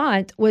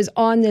Vermont was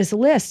on this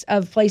list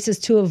of places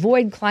to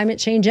avoid climate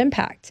change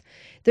impact.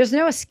 There's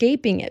no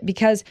escaping it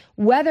because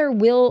weather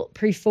will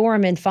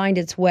preform and find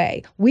its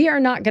way. We are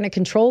not going to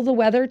control the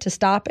weather to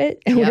stop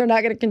it, and we're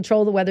not going to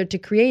control the weather to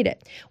create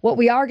it. What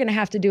we are going to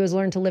have to do is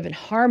learn to live in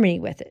harmony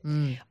with it.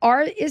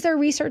 Is there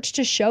research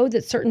to show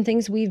that certain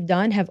things we've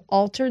done have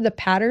altered the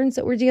patterns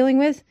that we're dealing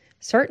with?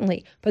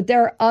 Certainly. But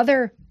there are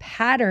other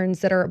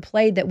patterns that are at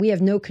play that we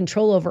have no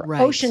control over. Right.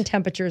 Ocean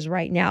temperatures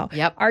right now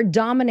are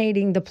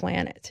dominating the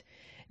planet.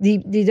 The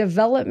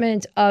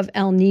development of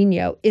El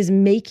Nino is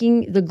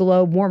making the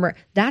globe warmer.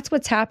 That's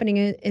what's happening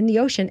in the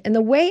ocean. And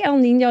the way El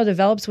Nino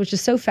develops, which is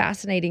so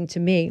fascinating to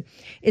me,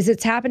 is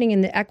it's happening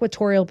in the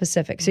equatorial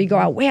Pacific. So you go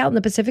out way out in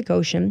the Pacific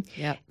Ocean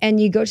and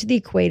you go to the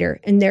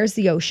equator and there's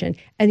the ocean.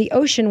 And the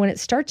ocean, when it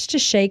starts to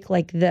shake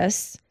like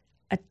this,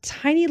 a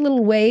tiny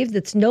little wave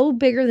that's no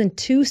bigger than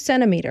 2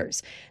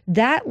 centimeters,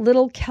 that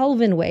little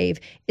Kelvin wave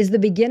is the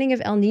beginning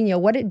of El Nino.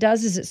 What it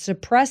does is it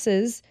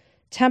suppresses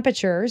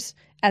temperatures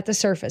at the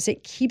surface.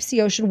 It keeps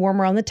the ocean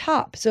warmer on the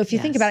top. So if you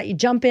think about it, you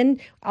jump in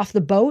off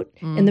the boat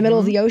in the middle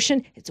of the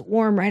ocean, it's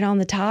warm right on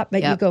the top,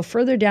 but you go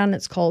further down,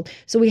 it's cold.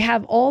 So we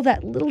have all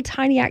that little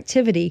tiny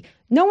activity.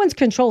 No one's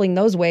controlling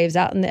those waves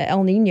out in the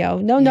El Nino.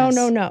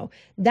 No.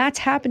 That's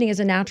happening as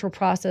a natural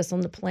process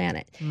on the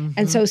planet.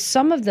 And so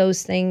some of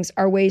those things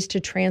are ways to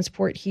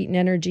transport heat and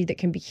energy that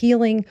can be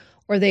healing,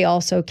 or they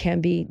also can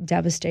be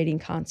devastating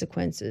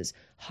consequences.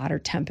 Hotter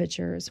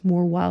temperatures,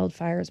 more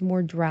wildfires,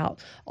 more drought,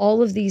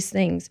 all of these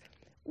things.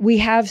 We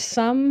have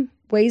some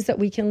ways that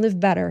we can live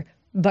better,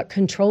 but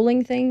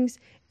controlling things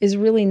is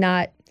really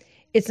not,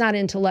 it's not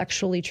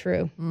intellectually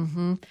true.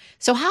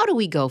 So how do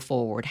we go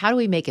forward? How do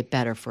we make it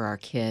better for our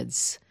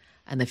kids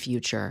and the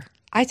future?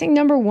 I think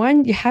number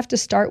one, you have to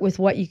start with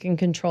what you can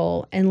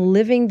control and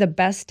living the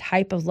best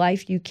type of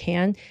life you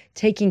can,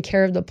 taking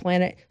care of the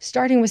planet,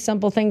 starting with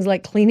simple things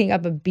like cleaning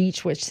up a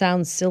beach, which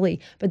sounds silly,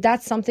 but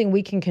that's something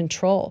we can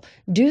control.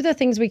 Do the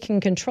things we can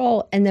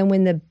control. And then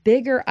when the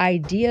bigger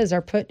ideas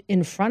are put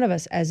in front of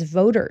us as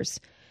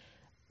voters,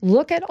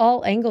 look at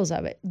all angles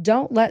of it.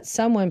 Don't let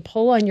someone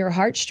pull on your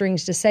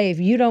heartstrings to say, if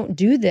you don't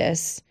do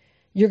this,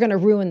 you're going to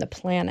ruin the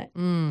planet.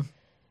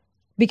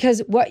 Because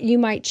what you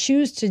might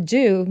choose to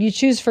do, you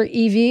choose for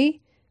EV,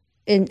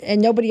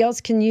 and nobody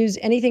else can use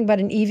anything but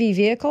an EV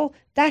vehicle,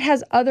 that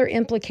has other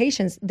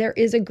implications. There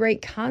is a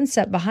great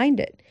concept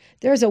behind it.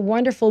 There's a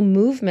wonderful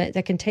movement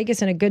that can take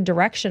us in a good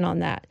direction on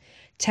that.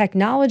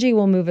 Technology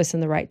will move us in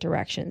the right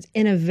directions.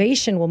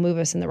 Innovation will move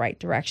us in the right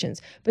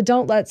directions. But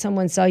don't let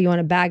someone sell you on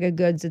a bag of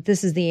goods that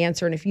this is the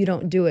answer, and if you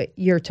don't do it,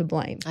 you're to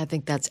blame. I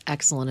think that's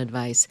excellent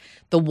advice.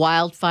 The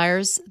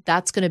wildfires,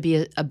 that's going to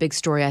be a big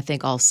story, I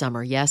think, all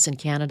summer. Yes, in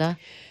Canada?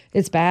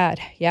 It's bad.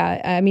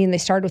 Yeah. I mean, they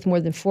started with more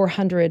than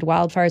 400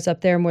 wildfires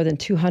up there, more than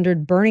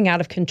 200 burning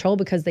out of control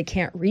because they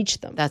can't reach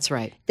them. That's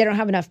right. They don't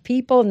have enough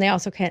people, and they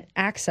also can't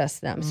access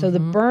them. So the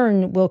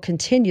burn will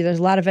continue. There's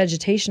a lot of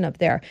vegetation up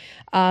there.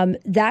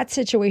 That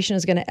situation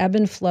is going to ebb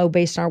and flow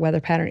based on our weather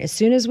pattern. As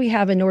soon as we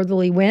have a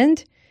northerly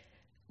wind,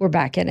 we're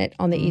back in it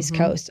on the East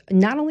Coast.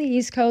 Not only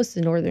East Coast,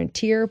 the northern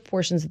tier,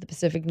 portions of the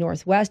Pacific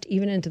Northwest,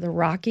 even into the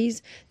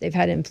Rockies, they've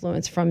had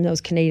influence from those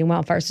Canadian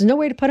wildfires. There's no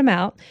way to put them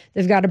out.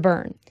 They've got to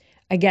burn.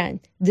 Again,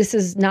 this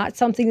is not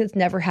something that's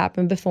never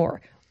happened before.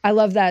 I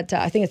love that.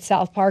 I think it's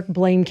South Park,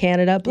 blame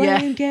Canada,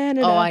 blame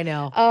Canada. Oh, I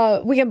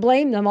know. We can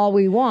blame them all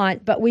we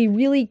want, but we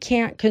really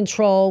can't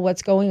control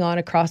what's going on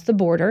across the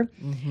border.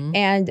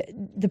 And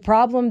the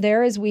problem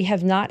there is we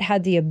have not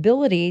had the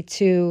ability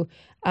to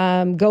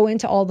go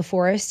into all the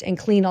forests and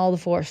clean all the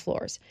forest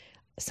floors.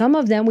 Some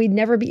of them we'd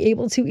never be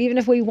able to, even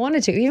if we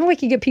wanted to. Even if we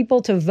could get people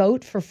to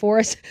vote for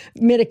forest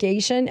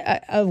mitigation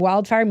of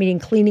wildfire, meaning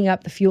cleaning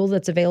up the fuel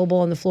that's available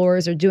on the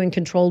floors or doing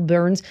controlled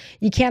burns,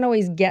 you can't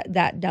always get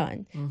that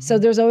done. So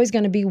there's always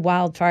going to be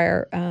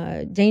wildfire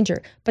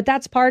danger. But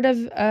that's part of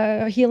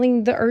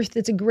healing the earth.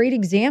 It's a great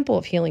example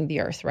of healing the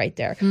earth right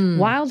there.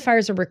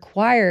 Wildfires are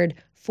required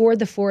for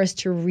the forest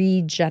to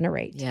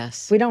regenerate.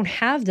 Yes. If we don't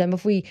have them,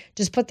 if we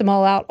just put them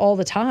all out all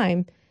the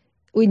time,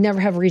 we'd never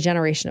have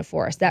regeneration of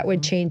forest. That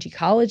would change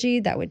ecology.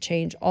 That would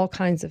change all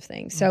kinds of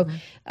things. So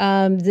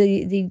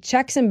the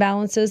checks and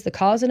balances, the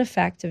cause and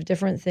effect of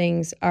different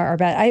things are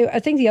bad. I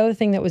think the other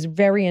thing that was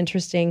very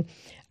interesting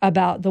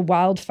about the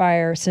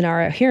wildfire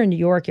scenario here in New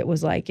York, it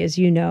was like, as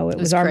you know, it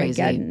was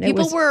Armageddon.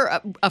 People were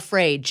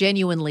afraid,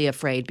 genuinely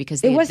afraid,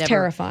 because they it was had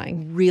never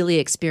terrifying. Really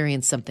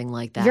experienced something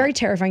like that. Very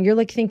terrifying. You're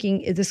like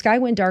thinking, if the sky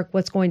went dark,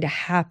 what's going to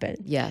happen?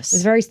 Yes. It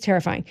was very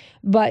terrifying.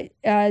 But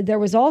there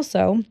was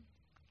also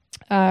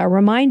a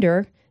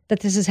reminder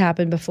that this has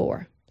happened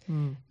before.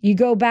 You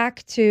go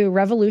back to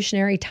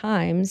revolutionary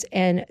times,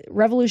 and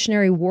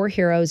Revolutionary War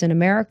heroes in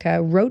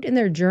America wrote in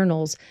their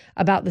journals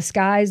about the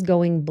skies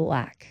going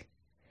black.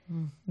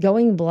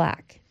 Going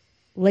black.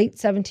 Late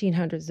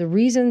 1700s. The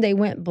reason they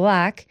went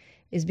black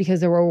is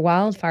because there were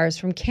wildfires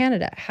from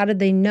Canada. How did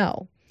they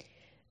know?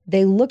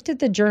 They looked at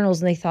the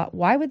journals and they thought,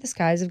 why would the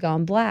skies have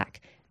gone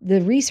black?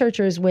 The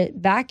researchers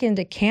went back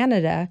into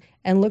Canada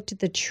and looked at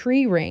the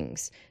tree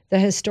rings, the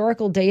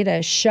historical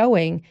data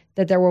showing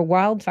that there were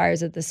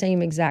wildfires at the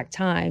same exact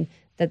time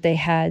that they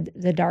had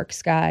the dark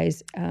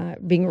skies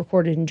being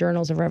recorded in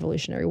journals of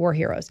Revolutionary War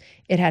heroes.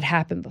 It had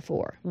happened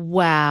before.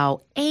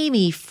 Wow.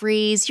 Amy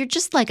Freeze, you're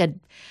just like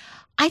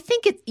I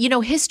think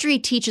history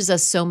teaches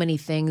us so many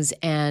things,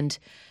 and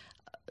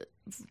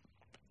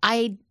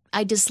I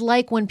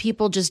dislike when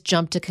people just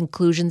jump to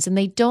conclusions and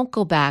they don't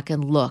go back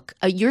and look.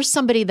 You're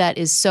somebody that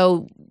is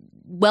so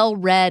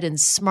well-read and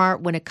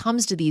smart when it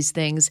comes to these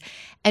things,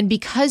 and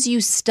because you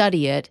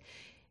study it,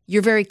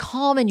 you're very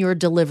calm in your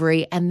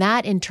delivery, and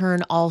that in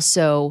turn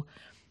also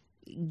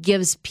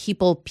gives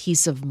people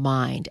peace of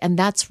mind, and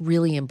that's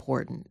really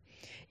important.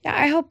 Yeah,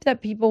 I hope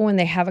that people, when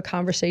they have a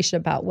conversation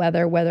about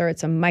weather, whether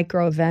it's a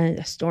micro event,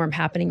 a storm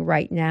happening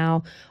right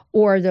now,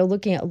 or they're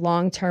looking at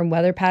long-term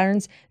weather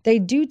patterns, they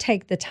do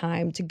take the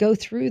time to go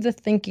through the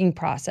thinking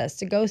process,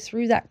 to go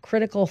through that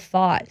critical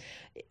thought.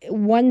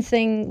 one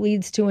thing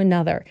leads to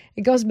another.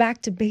 It goes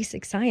back to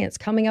basic science,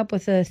 coming up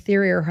with a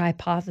theory or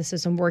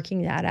hypothesis and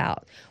working that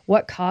out.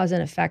 What cause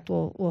and effect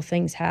will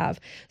things have?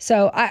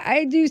 So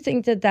I do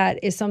think that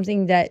is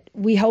something that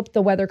we hope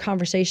the weather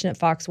conversation at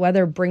Fox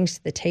Weather brings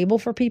to the table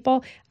for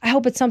people. I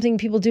hope it's something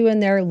people do in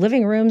their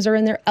living rooms or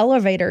in their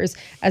elevators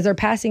as they're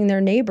passing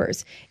their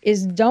neighbors,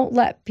 is don't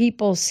let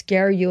people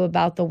scare you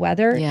about the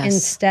weather. Yes.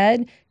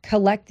 Instead,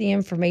 collect the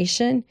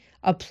information,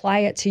 apply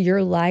it to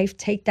your life,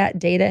 take that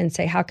data and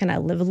say, how can I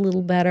live a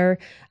little better?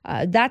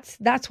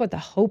 That's what the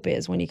hope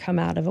is when you come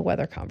out of a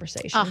weather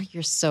conversation. Oh,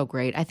 you're so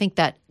great. I think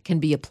that can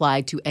be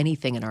applied to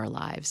anything in our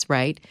lives,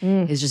 right?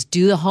 Is just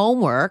do the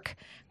homework,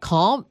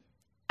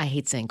 I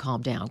hate saying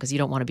calm down because you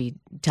don't want to be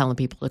telling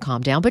people to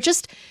calm down, but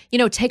just,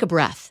 take a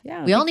breath.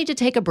 Yeah, we all need to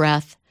take a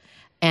breath.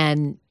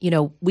 And,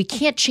 we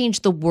can't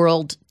change the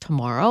world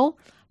tomorrow,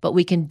 but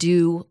we can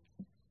do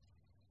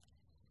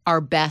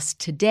our best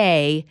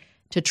today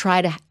to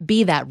try to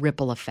be that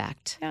ripple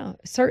effect. Yeah,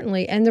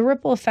 certainly. And the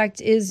ripple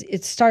effect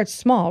it starts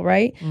small,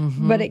 right?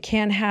 Mm-hmm. But it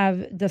can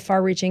have the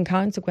far-reaching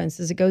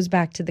consequences. It goes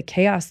back to the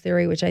chaos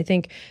theory, which I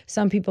think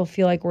some people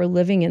feel like we're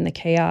living in the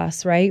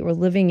chaos, right? We're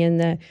living in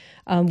the,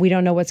 we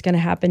don't know what's going to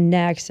happen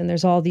next, and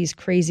there's all these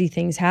crazy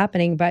things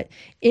happening. But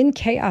in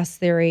chaos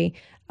theory,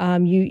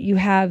 you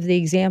have the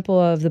example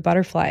of the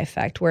butterfly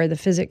effect, where the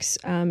physics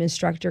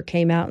instructor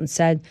came out and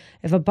said,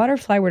 if a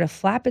butterfly were to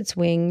flap its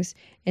wings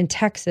in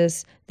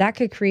Texas, that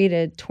could create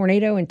a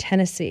tornado in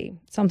Tennessee,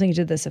 something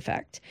to this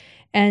effect.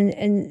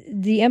 And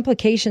the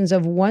implications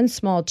of one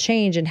small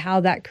change and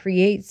how that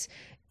creates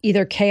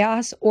either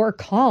chaos or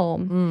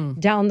calm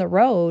down the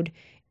road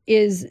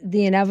is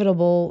the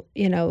inevitable,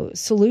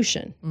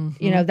 solution.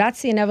 Mm-hmm.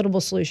 That's the inevitable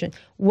solution.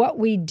 What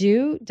we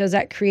do, does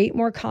that create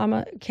more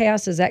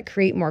chaos? Does that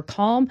create more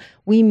calm?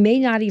 We may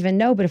not even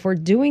know, but if we're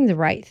doing the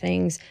right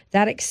things,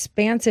 that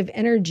expansive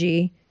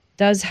energy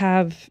does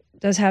have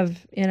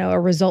a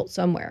result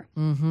somewhere.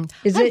 Mm-hmm.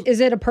 Is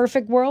it a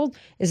perfect world?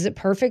 Is it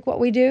perfect what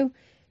we do?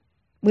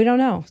 We don't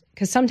know,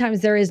 because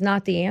sometimes there is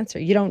not the answer.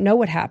 You don't know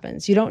what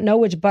happens. You don't know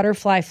which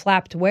butterfly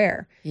flapped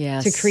where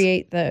to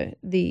create the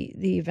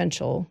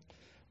eventual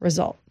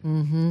result.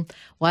 Mm-hmm.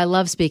 Well, I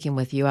love speaking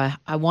with you.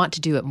 I want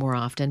to do it more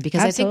often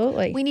because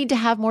Absolutely. I think we need to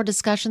have more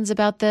discussions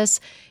about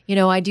this.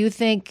 I do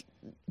think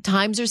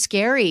times are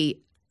scary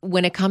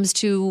when it comes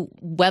to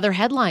weather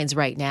headlines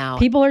right now.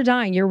 People are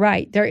dying. You're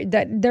right.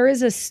 There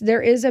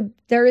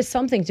is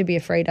something to be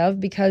afraid of,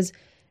 because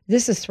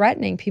this is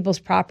threatening people's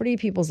property,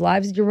 people's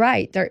lives. You're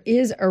right. There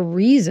is a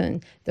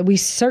reason that we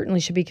certainly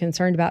should be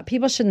concerned about.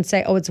 People shouldn't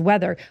say, oh, it's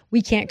weather.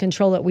 We can't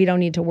control it. We don't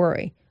need to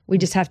worry. We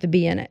just have to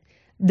be in it.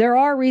 There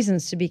are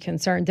reasons to be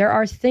concerned. There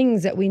are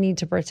things that we need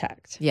to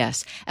protect.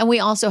 Yes. And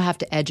we also have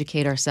to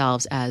educate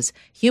ourselves as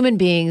human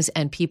beings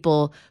and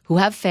people who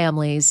have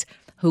families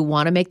who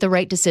want to make the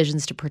right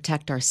decisions to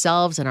protect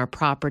ourselves and our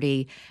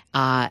property.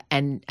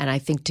 And I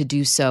think to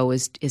do so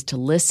is to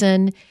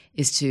listen,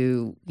 is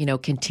to,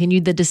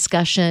 continue the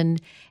discussion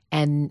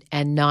and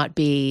not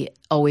be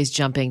always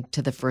jumping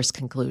to the first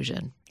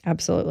conclusion.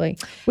 Absolutely.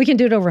 We can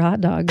do it over hot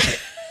dogs.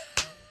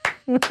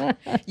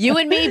 You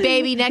and me,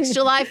 baby, next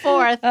July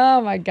 4th.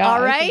 Oh, my God.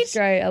 All right? That's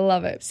great. I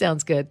love it.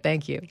 Sounds good.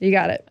 Thank you. You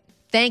got it.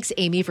 Thanks,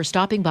 Amy, for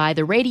stopping by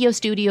the radio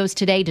studios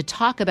today to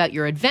talk about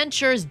your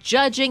adventures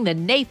judging the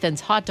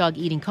Nathan's Hot Dog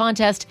Eating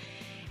Contest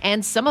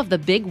and some of the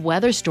big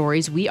weather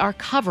stories we are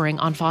covering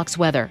on Fox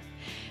Weather.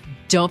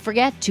 Don't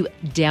forget to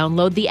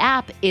download the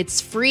app.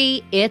 It's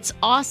free. It's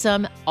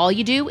awesome. All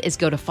you do is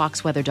go to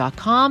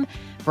foxweather.com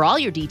for all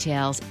your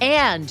details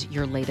and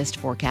your latest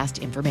forecast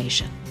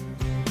information.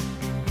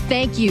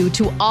 Thank you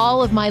to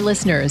all of my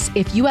listeners.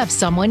 If you have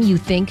someone you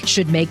think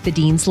should make the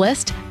Dean's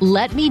List,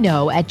 let me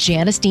know at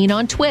Janice Dean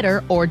on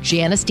Twitter or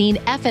Janice Dean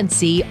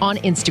FNC on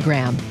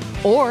Instagram.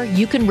 Or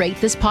you can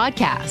rate this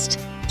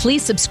podcast.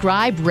 Please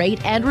subscribe,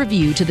 rate, and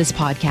review to this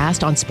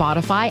podcast on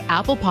Spotify,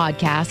 Apple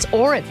Podcasts,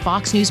 or at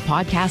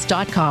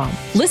foxnewspodcast.com.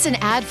 Listen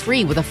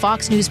ad-free with a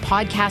Fox News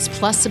Podcast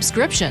Plus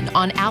subscription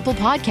on Apple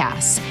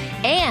Podcasts.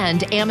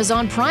 And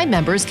Amazon Prime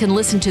members can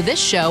listen to this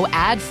show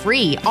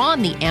ad-free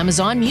on the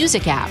Amazon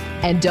Music app.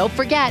 And don't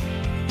forget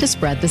to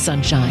spread the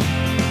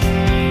sunshine.